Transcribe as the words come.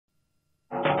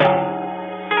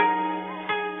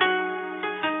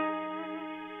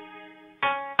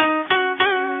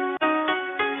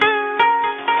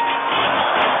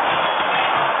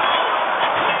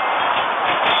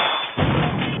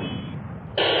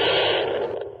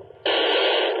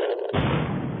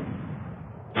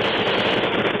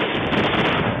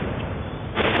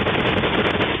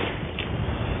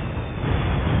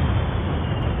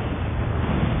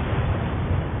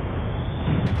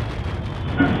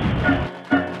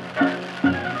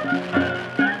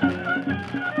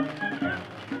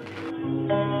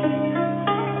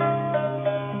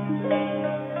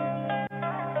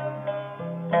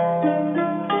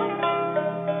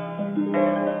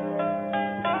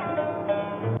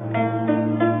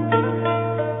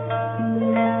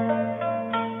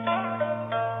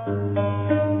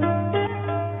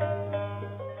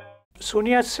Sun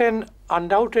Yat-sen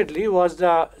undoubtedly was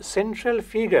the central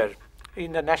figure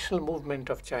in the national movement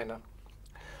of China.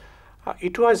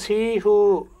 It was he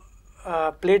who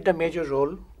played the major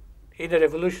role in the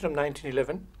revolution of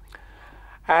 1911,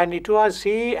 and it was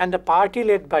he and the party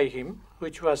led by him,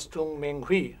 which was Tung Meng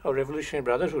Hui, or Revolutionary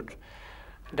Brotherhood,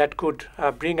 that could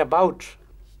bring about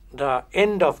the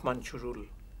end of Manchu rule.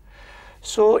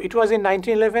 So it was in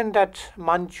 1911 that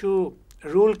Manchu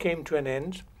rule came to an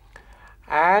end,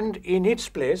 and in its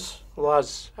place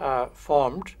was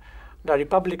formed the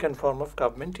republican form of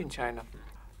government in China.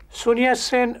 Sun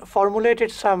Yat-sen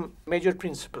formulated some major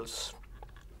principles.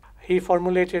 He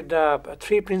formulated the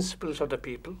 3 principles of the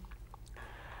people.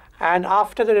 And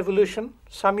after the revolution,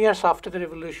 some years after the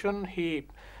revolution, he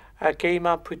came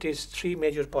up with his 3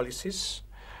 major policies.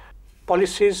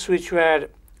 Policies which were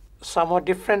somewhat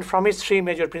different from his 3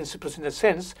 major principles in a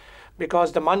sense,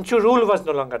 because the Manchu rule was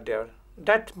no longer there.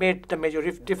 That made the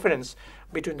major difference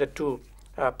between the 2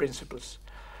 principles.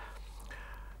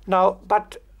 Now,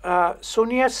 but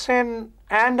Sun Yat-sen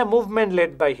and the movement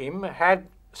led by him had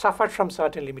suffered from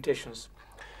certain limitations.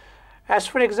 As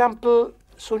for example,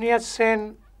 Sun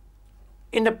Yat-sen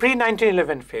in the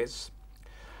pre-1911 phase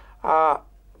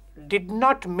did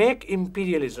not make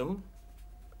imperialism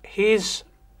his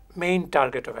main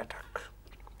target of attack.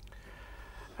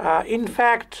 In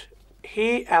fact,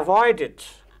 he avoided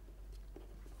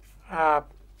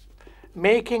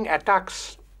making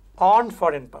attacks on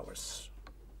foreign powers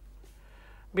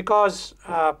because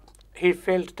he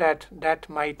felt that that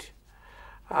might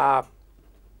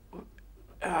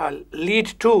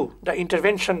lead to the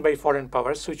intervention by foreign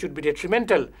powers, which would be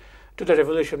detrimental to the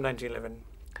revolution of 1911.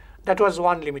 That was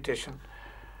one limitation.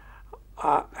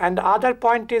 And the other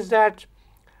point is that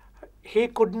he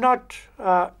could not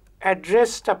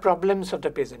address the problems of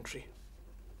the peasantry.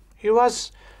 He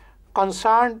was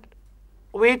concerned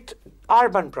with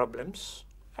urban problems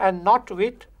and not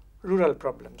with rural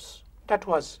problems. That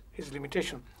was his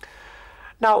limitation.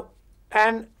 Now,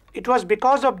 and it was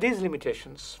because of these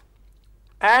limitations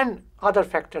and other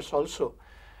factors also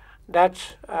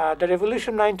that the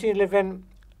revolution 1911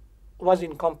 was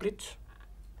incomplete,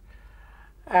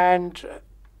 and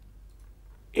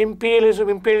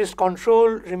imperialist control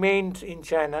remained in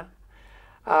China.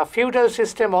 Feudal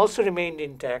system also remained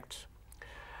intact.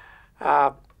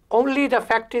 Only the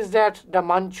fact is that the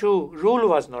Manchu rule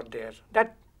was not there.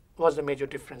 That was the major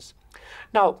difference.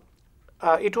 Now,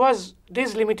 it was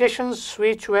these limitations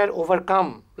which were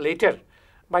overcome later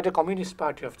by the Communist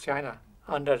Party of China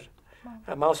under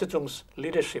Mao Zedong's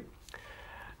leadership.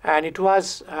 And it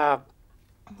was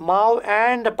Mao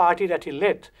and the party that he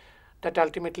led that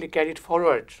ultimately carried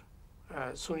forward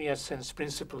Sun Yat-sen's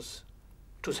principles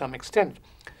to some extent,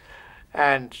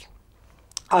 and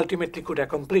ultimately could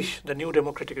accomplish the new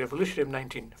democratic revolution of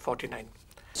 1949.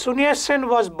 Sun Yat-sen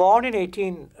was born in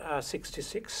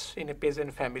 1866 in a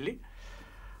peasant family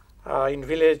in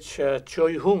village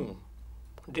Choihung,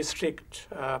 district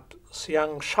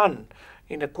Xiangshan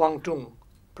in the Guangdong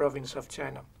province of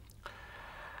China.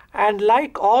 And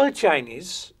like all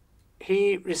Chinese,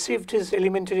 he received his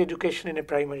elementary education in a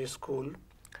primary school,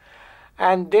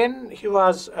 and then he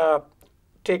was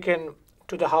taken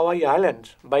to the Hawaii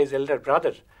Island by his elder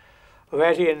brother,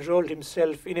 where he enrolled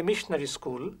himself in a missionary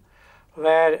school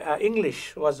where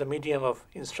English was the medium of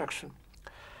instruction.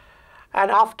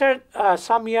 And after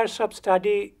some years of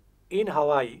study in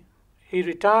Hawaii, he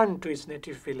returned to his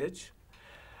native village,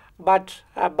 but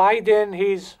by then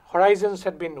his horizons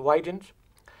had been widened,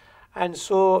 and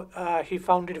so he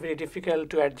found it very difficult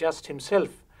to adjust himself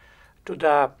to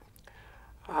the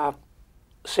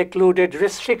secluded,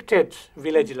 restricted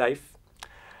village life.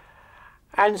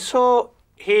 And so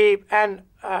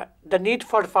the need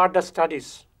for further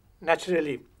studies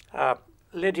naturally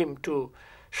led him to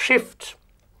shift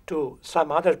to some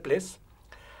other place.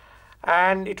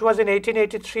 And it was in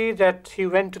 1883 that he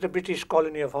went to the British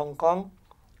colony of Hong Kong.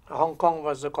 Hong Kong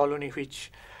was the colony which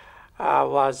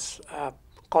was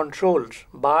controlled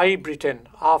by Britain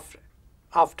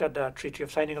after the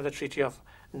signing of the Treaty of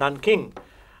Nanking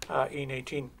in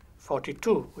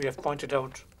 1842, we have pointed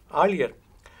out earlier.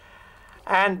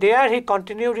 And there he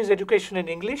continued his education in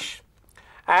English,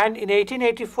 and in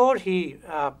 1884 he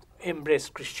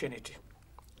embraced Christianity.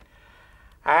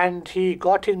 And he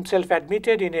got himself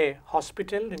admitted in a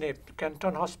hospital, in a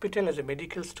Canton hospital as a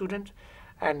medical student,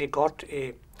 and he got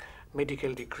a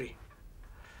medical degree.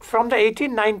 From the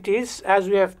 1890s, as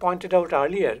we have pointed out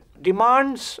earlier,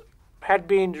 demands had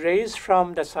been raised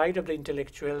from the side of the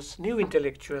intellectuals,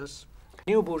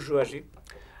 new bourgeoisie,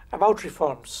 about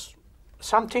reforms.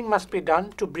 Something must be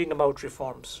done to bring about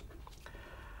reforms.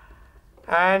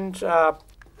 And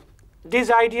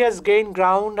these ideas gained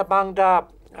ground among the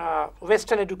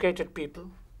Western educated people,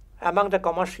 among the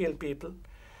commercial people,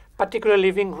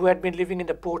 particularly who had been living in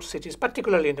the port cities,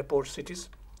 particularly in the port cities.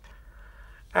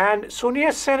 And Sun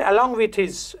Yat-sen, along with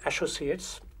his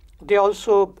associates, they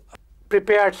also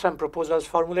prepared some proposals,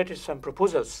 formulated some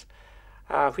proposals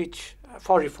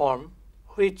for reform,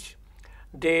 which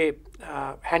they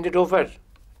handed over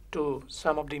to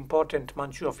some of the important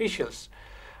Manchu officials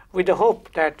with the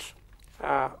hope that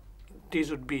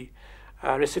these would be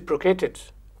reciprocated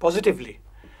positively.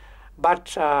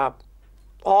 But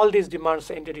all these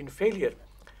demands ended in failure.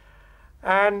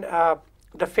 And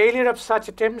the failure of such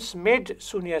attempts made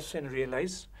Sun Yat-sen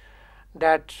realize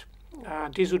that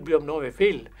these would be of no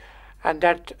avail, and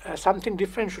that something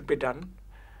different should be done,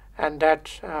 and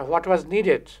that what was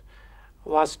needed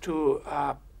was to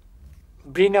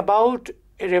bring about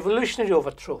a revolutionary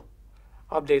overthrow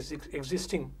of the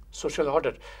existing social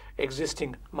order,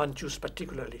 existing Manchus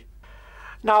particularly.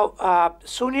 Now,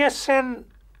 Sun Yat-sen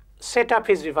set up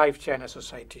his revived China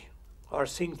Society, or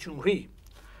Tung Meng Hui,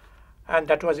 and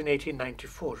that was in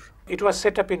 1894. It was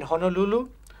set up in Honolulu.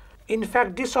 In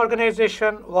fact, this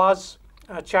organization was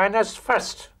China's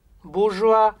first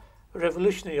bourgeois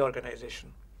revolutionary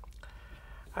organization.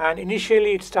 And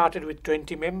initially it started with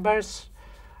 20 members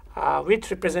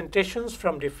with representations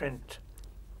from different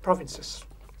provinces.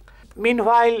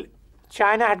 Meanwhile,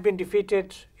 China had been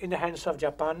defeated in the hands of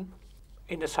Japan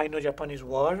in the Sino-Japanese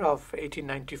War of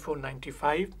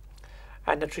 1894-95,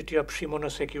 and the Treaty of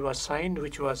Shimonoseki was signed,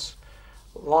 which was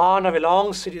one of a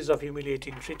long series of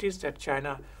humiliating treaties that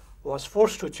China was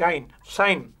forced to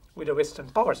sign with the Western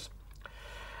powers.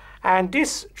 And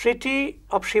this Treaty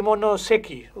of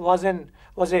Shimonoseki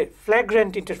was a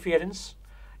flagrant interference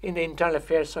in the internal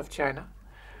affairs of China.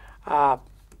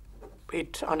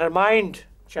 It undermined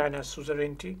China's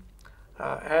sovereignty,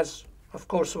 as of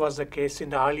course was the case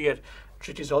in the earlier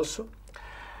treaties also.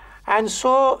 And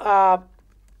so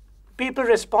people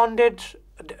responded.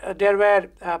 There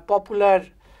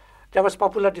was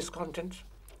popular discontent,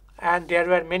 and there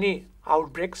were many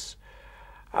outbreaks,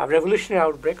 revolutionary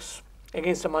outbreaks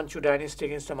against the Manchu dynasty,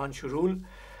 against the Manchu rule.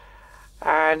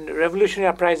 And revolutionary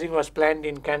uprising was planned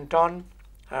in Canton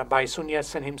by Sun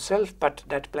Yat-sen himself, but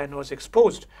that plan was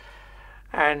exposed.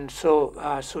 And so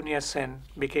Sun Yat-sen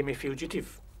became a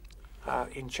fugitive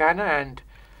in China, and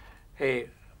a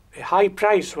high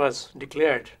price was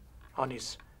declared on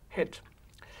his head.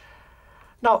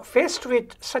 Now, faced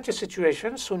with such a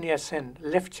situation, Sun Yat-sen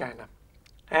left China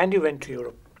and he went to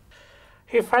Europe.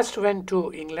 He first went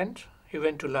to England, he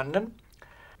went to London.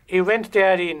 He went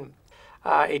there in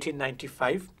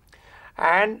 1895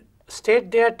 and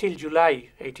stayed there till July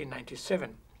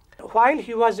 1897. While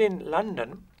he was in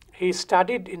London, he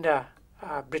studied in the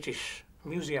British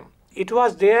Museum. It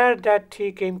was there that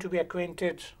he came to be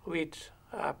acquainted with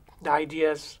the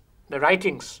ideas, the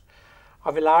writings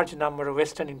of a large number of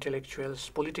Western intellectuals,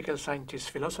 political scientists,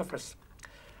 philosophers,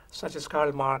 such as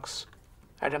Karl Marx,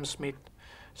 Adam Smith,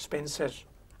 Spencer,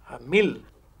 Mill,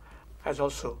 as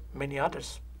also many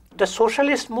others. The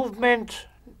socialist movement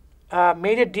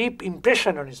made a deep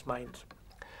impression on his mind.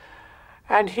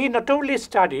 And he not only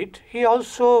studied, he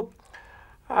also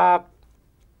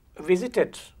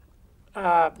visited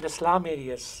the slum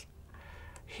areas.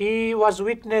 He was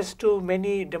witness to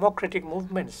many democratic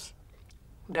movements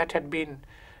that had been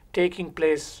taking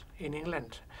place in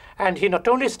England. And he not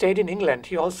only stayed in England,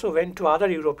 he also went to other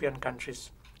European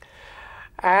countries.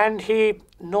 And his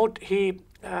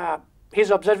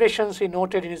observations he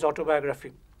noted in his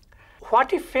autobiography.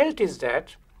 What he felt is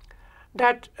that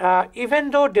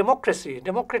even though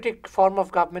democratic form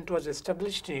of government was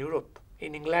established in Europe,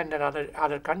 in England and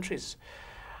other countries,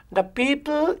 the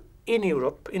people in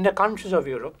Europe, in the countries of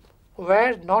Europe,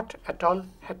 were not at all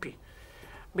happy,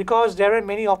 because there were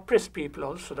many oppressed people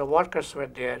also. The workers were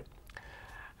there,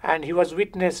 and he was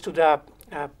witness to the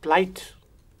plight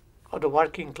of the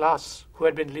working class who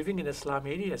had been living in the slum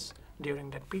areas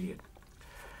during that period.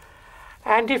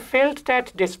 And he felt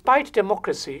that despite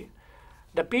democracy,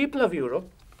 the people of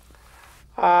Europe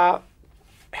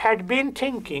had been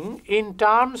thinking in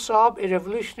terms of a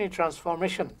revolutionary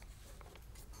transformation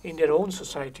in their own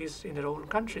societies, in their own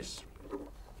countries.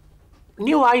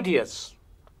 New ideas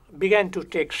began to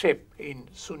take shape in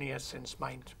Sun Yat-sen's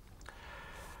mind.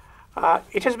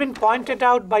 It has been pointed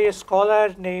out by a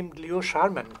scholar named Leo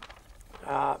Sharman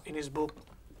in his book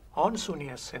on Sun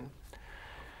Yat-sen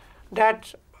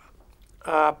that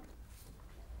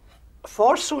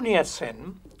for Sun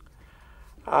Yat-sen,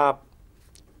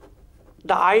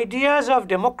 the ideas of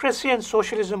democracy and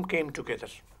socialism came together.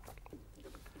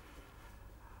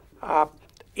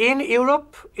 In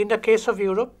Europe, in the case of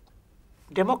Europe,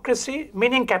 democracy,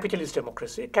 meaning capitalist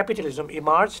democracy, capitalism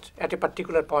emerged at a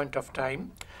particular point of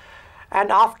time.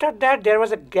 And after that, there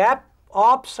was a gap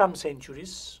of some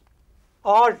centuries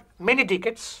or many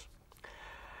decades.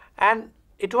 And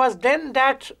it was then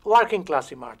that working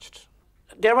class emerged.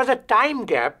 There was a time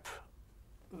gap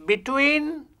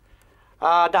between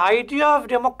the idea of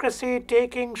democracy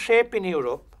taking shape in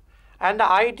Europe and the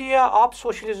idea of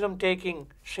socialism taking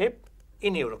shape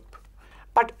in Europe.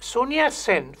 But Sun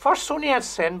Yat-sen, for Sun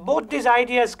Yat-sen, both these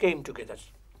ideas came together.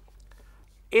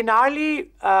 In the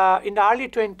early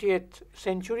 20th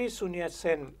century, Sun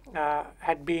Yat-sen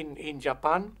had been in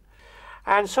Japan.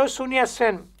 And so Sun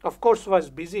Yat-sen, of course, was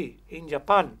busy in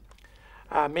Japan,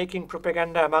 making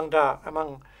propaganda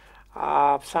among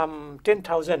some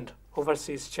 10,000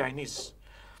 overseas Chinese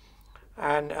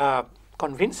and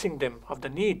convincing them of the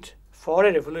need for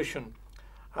a revolution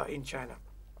in China.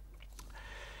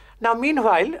 Now,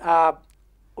 meanwhile,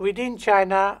 within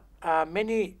China,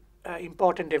 many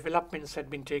important developments had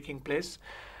been taking place,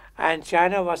 and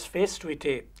China was faced with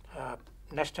a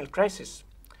national crisis.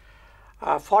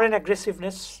 Foreign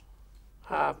aggressiveness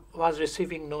was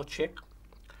receiving no check,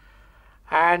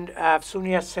 and Sun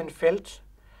Yat-sen felt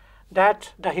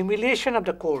that the humiliation of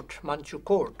the court, Manchu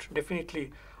court,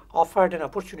 definitely offered an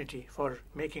opportunity for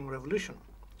making revolution.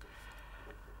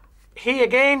 He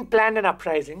again planned an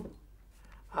uprising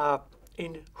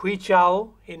in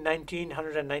Huichao in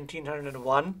 1900 and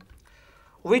 1901,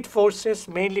 with forces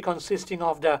mainly consisting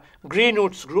of the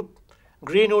Greenwoods group,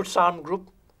 Greenwoods armed group,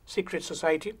 secret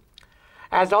society,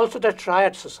 as also the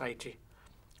Triad Society.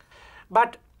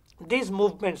 But these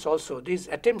movements also, these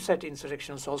attempts at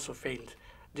insurrections also failed.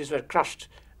 These were crushed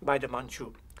by the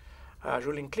Manchu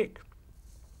ruling clique.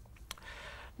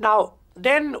 Now,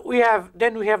 then we have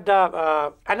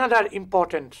the another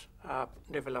important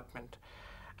development,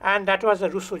 and that was the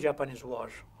Russo-Japanese War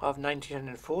of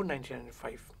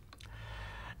 1904-1905.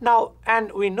 Now,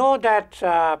 and we know that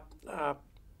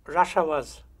Russia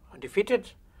was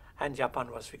defeated and Japan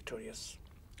was victorious.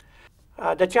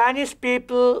 The Chinese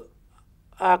people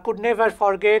could never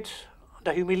forget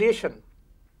the humiliation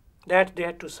that they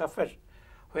had to suffer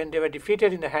when they were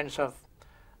defeated in the hands of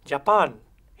Japan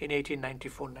in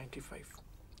 1894-95.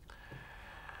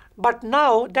 But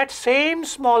now that same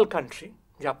small country,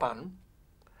 Japan,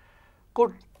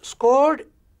 could score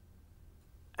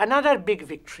another big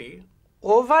victory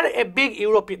over a big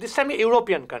European, this time a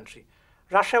European country.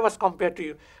 Russia was compared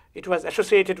to, it was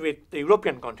associated with the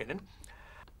European continent.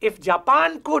 If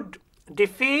Japan could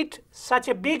defeat such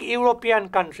a big European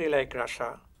country like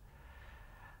Russia,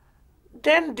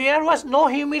 then there was no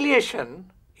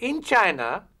humiliation in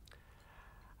China,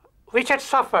 which had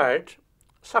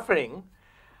suffering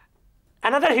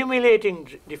another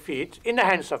humiliating defeat in the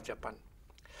hands of Japan.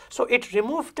 So it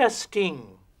removed the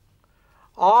sting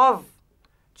of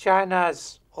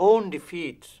China's own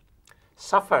defeat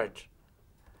suffered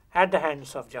at the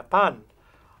hands of Japan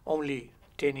only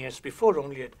 10 years before,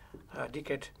 only a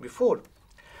decade before.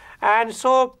 And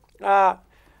so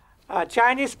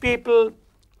Chinese people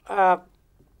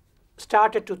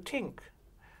started to think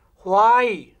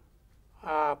why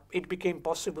it became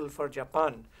possible for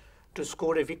Japan to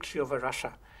score a victory over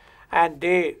Russia. And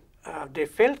they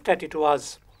felt that it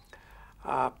was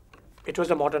a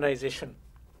modernization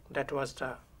that was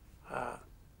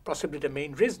possibly the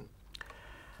main reason.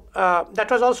 That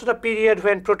was also the period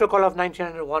when Protocol of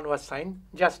 1901 was signed,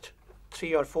 just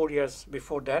 3 or 4 years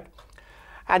before that.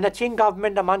 And the Qing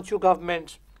government, the Manchu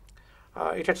government,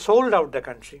 it had sold out the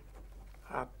country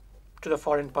to the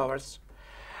foreign powers.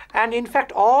 And in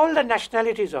fact, all the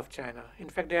nationalities of China, in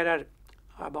fact, there are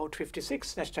about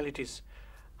 56 nationalities.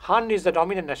 Han is the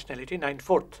dominant nationality,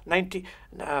 94th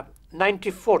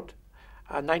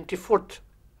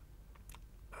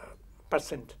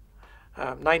percent,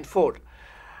 94,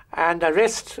 and the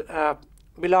rest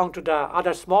belong to the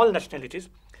other small nationalities.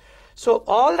 So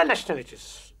all the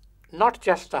nationalities, not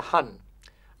just the Han,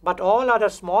 but all other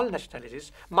small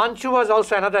nationalities. Manchu was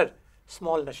also another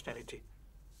small nationality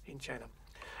in China.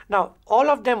 Now, all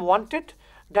of them wanted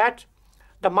that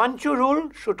the Manchu rule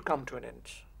should come to an end,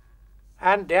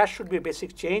 and there should be a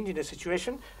basic change in the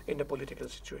situation, in the political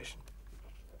situation.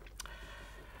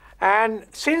 And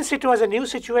since it was a new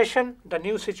situation, the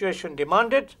new situation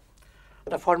demanded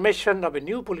the formation of a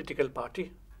new political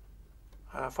party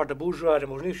for the bourgeois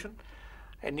revolution,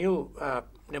 a new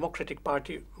democratic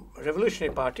party,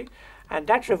 revolutionary party, and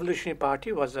that revolutionary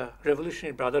party was a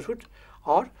Revolutionary Brotherhood,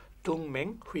 or Tung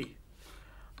Meng Hui.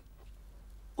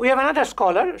 We have another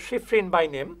scholar, Schifrin by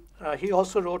name. He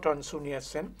also wrote on Sun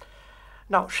Yat-sen.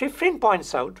 Now, Schifrin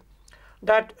points out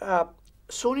that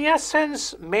Sun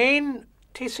Yat-sen's main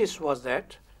thesis was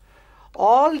that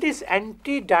all these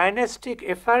anti-dynastic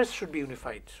efforts should be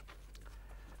unified.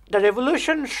 The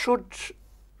revolution should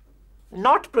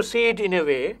not proceed in a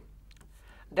way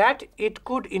that it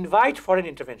could invite foreign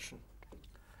intervention.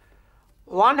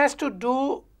 One has to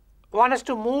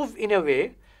move in a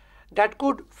way that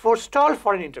could forestall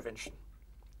foreign intervention.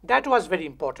 That was very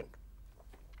important,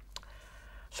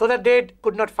 so that they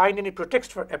could not find any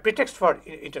pretext for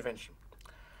intervention.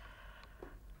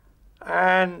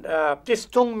 And this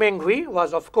Tung Meng Hui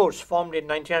was, of course, formed in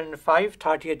 1905,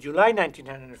 30th July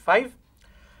 1905,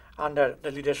 under the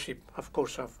leadership, of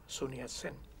course, of Sun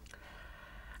Yat-sen.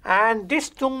 And this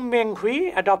Tung Meng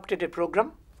Hui adopted a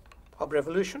program of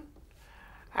revolution,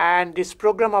 and this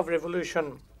program of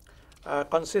revolution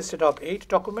consisted of 8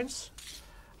 documents,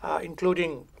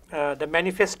 including the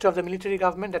manifesto of the military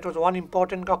government. That was one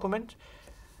important document,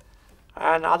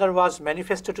 and other was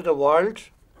manifesto to the world,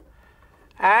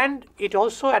 and it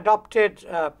also adopted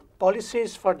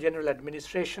policies for general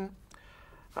administration,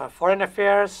 foreign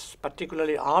affairs,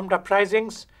 particularly armed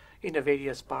uprisings in the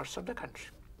various parts of the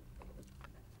country.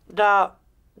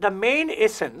 The main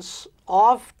essence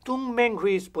of Tung Meng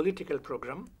Hui's political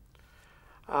program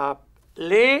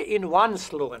lay in one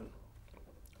slogan.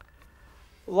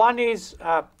 One is,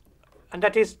 and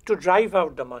that is to drive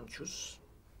out the Manchus,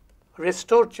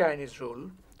 restore Chinese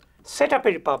rule, set up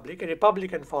a republic, a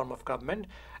republican form of government,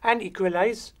 and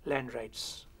equalize land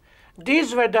rights.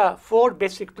 These were the 4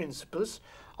 basic principles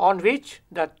on which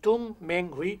the Tung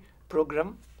Meng Hui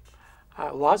program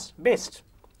was based.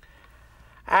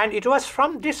 And it was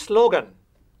from this slogan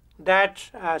that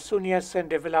Sun Yat-sen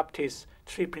developed his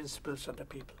 3 principles of the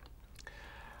people.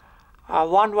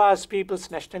 One was people's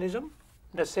nationalism,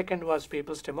 the second was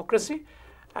people's democracy,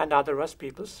 and the other was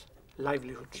people's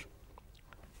livelihood.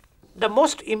 The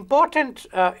most important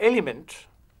element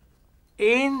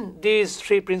in these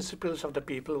 3 principles of the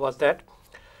people was that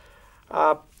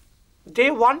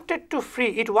it wanted to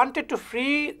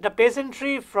free the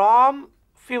peasantry from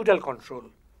feudal control,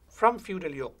 from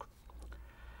feudal yoke.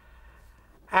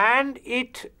 And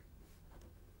it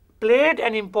played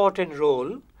an important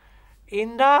role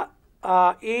in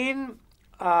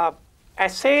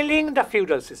assailing the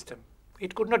feudal system.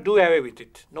 It could not do away with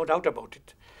it, no doubt about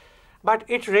it. But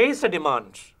it raised the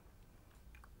demand.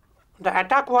 The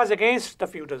attack was against the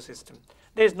feudal system.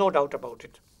 There is no doubt about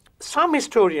it. Some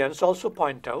historians also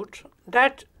point out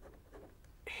that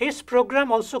his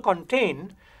program also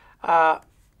contained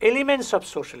elements of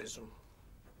socialism.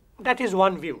 That is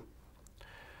one view.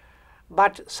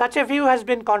 But such a view has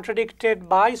been contradicted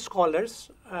by scholars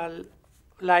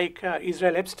like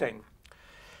Israel Epstein.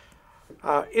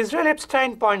 Israel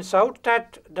Epstein points out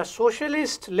that the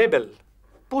socialist label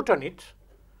put on it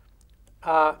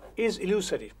is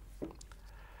illusory,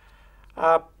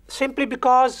 simply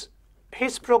because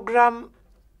his program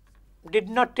did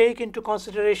not take into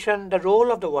consideration the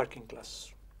role of the working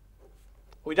class.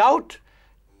 Without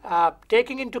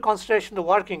taking into consideration the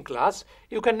working class,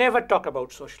 you can never talk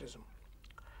about socialism.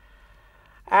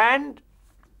 And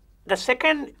the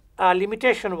second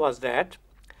limitation was that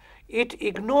it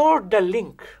ignored the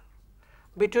link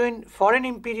between foreign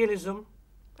imperialism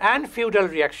and feudal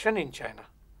reaction in China.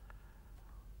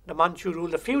 The Manchu rule,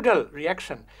 the feudal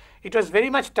reaction, it was very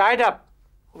much tied up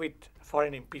with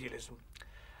foreign imperialism.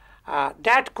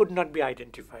 That could not be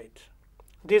identified.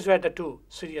 These were the 2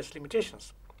 serious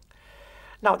limitations.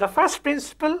 Now, the first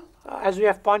principle, as we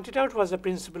have pointed out, was the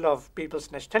principle of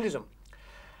people's nationalism.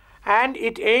 And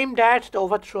it aimed at the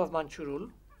overthrow of Manchu rule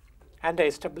and the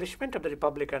establishment of the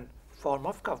republican form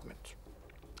of government.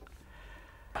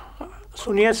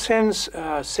 Sun Yat-sen's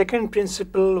second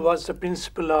principle was the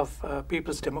principle of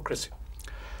people's democracy.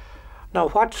 Now,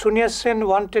 what Sun Yat-sen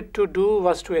wanted to do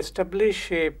was to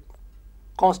establish a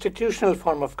constitutional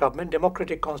form of government,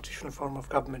 democratic constitutional form of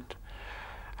government.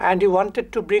 And he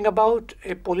wanted to bring about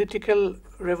a political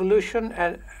revolution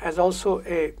as also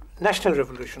a national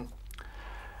revolution.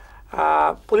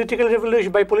 By political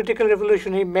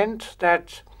revolution, he meant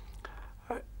that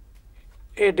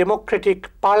a democratic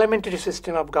parliamentary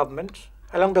system of government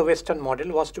along the Western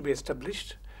model was to be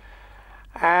established.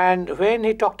 And when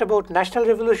he talked about national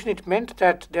revolution, it meant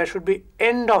that there should be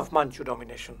end of Manchu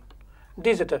domination.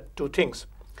 These are the 2 things.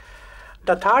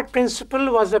 The third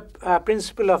principle was the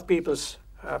principle of people's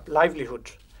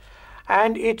livelihood,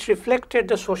 and it reflected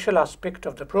the social aspect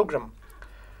of the program,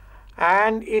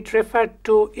 and it referred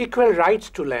to equal rights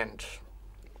to land,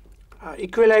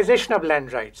 equalization of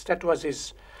land rights. That was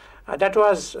his. That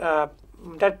was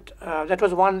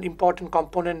one important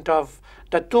component of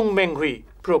the Tung Meng Hui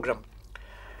program,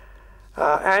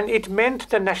 and it meant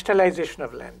the nationalization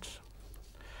of lands.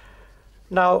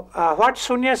 Now, what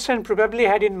Sun Yat-sen probably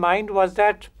had in mind was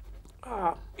that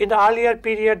in the earlier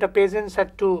period, the peasants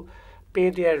had to pay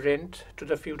their rent to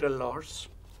the feudal lords.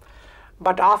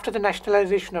 But after the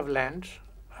nationalization of land,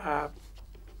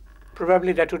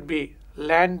 probably that would be,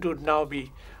 land would now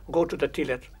go to the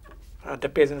tiller, the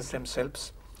peasants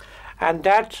themselves. And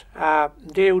that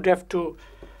they would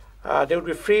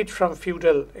be freed from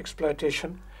feudal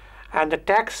exploitation, and the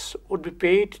tax would be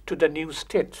paid to the new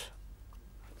state.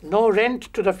 No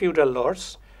rent to the feudal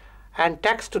lords and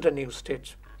tax to the new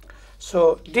state.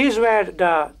 So these were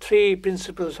the three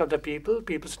principles of the people: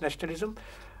 people's nationalism,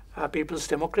 people's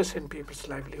democracy, and people's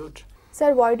livelihood.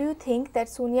 Sir, why do you think that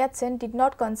Sun Yat-sen did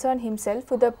not concern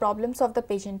himself with the problems of the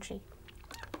peasantry?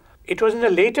 It was in the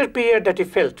later period that he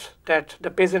felt that the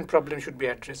peasant problem should be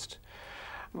addressed.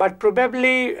 But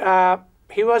probably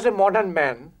he was a modern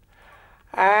man,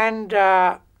 and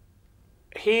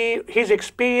his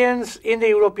experience in the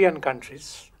European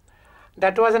countries,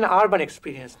 that was an urban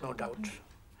experience, no doubt.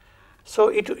 So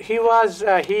he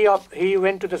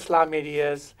went to the slum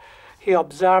areas. He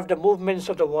observed the movements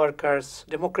of the workers,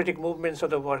 democratic movements of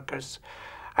the workers,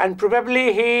 and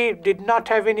probably he did not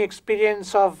have any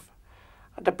experience of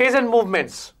the peasant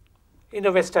movements in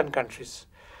the Western countries.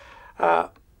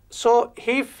 So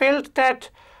he felt that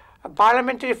a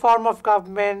parliamentary form of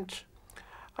government,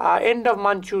 end of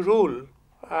Manchu rule,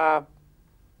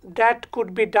 that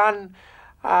could be done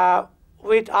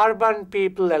with urban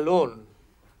people alone.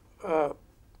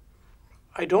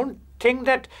 I don't think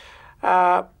that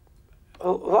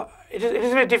it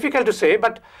is very difficult to say,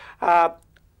 but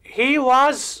he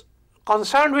was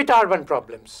concerned with urban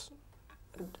problems.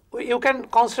 You can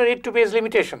consider it to be his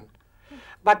limitation.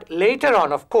 But later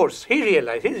on, of course, his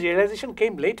realization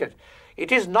came later.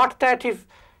 It is not that if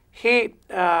he,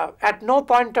 at no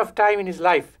point of time in his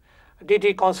life, did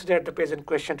he consider the peasant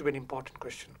question to be an important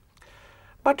question.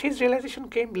 But his realization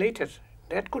came later.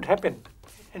 That could happen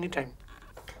anytime.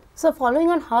 So following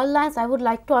on her lines, I would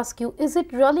like to ask you, is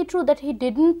it really true that he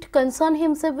didn't concern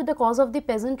himself with the cause of the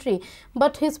peasantry,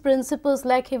 but his principles,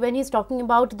 like when he's talking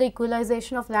about the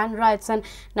equalization of land rights and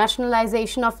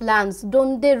nationalization of lands,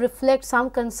 don't they reflect some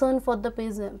concern for the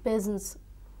peasants?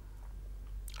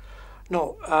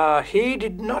 No, he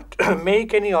did not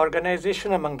make any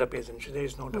organization among the peasantry. There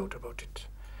is no doubt about it.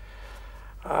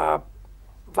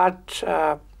 But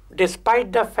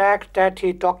despite the fact that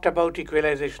he talked about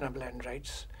equalization of land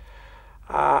rights,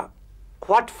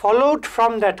 what followed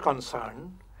from that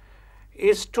concern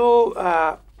is to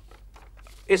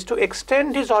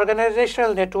extend his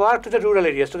organizational network to the rural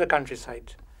areas, to the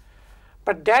countryside.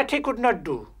 But that he could not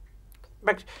do.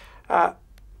 But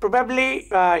probably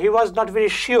he was not very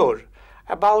sure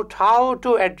about how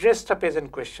to address the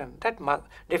peasant question. That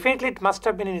definitely it must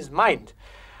have been in his mind,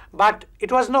 but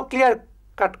it was no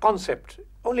clear-cut concept,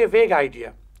 only a vague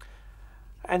idea.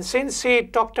 And since he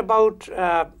talked about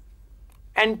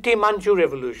anti-Manchu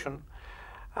revolution,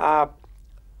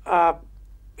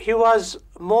 he was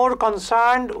more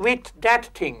concerned with that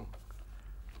thing,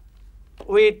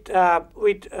 with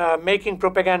making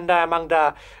propaganda among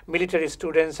the military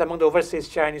students, among the overseas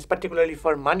Chinese, particularly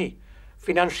for money,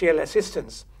 financial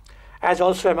assistance, as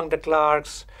also among the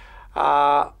clerks,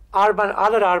 other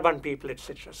urban people,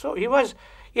 etc. So he was,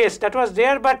 yes, that was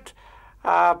there, but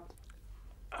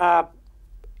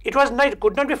it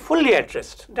could not be fully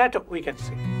addressed. That we can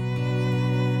say.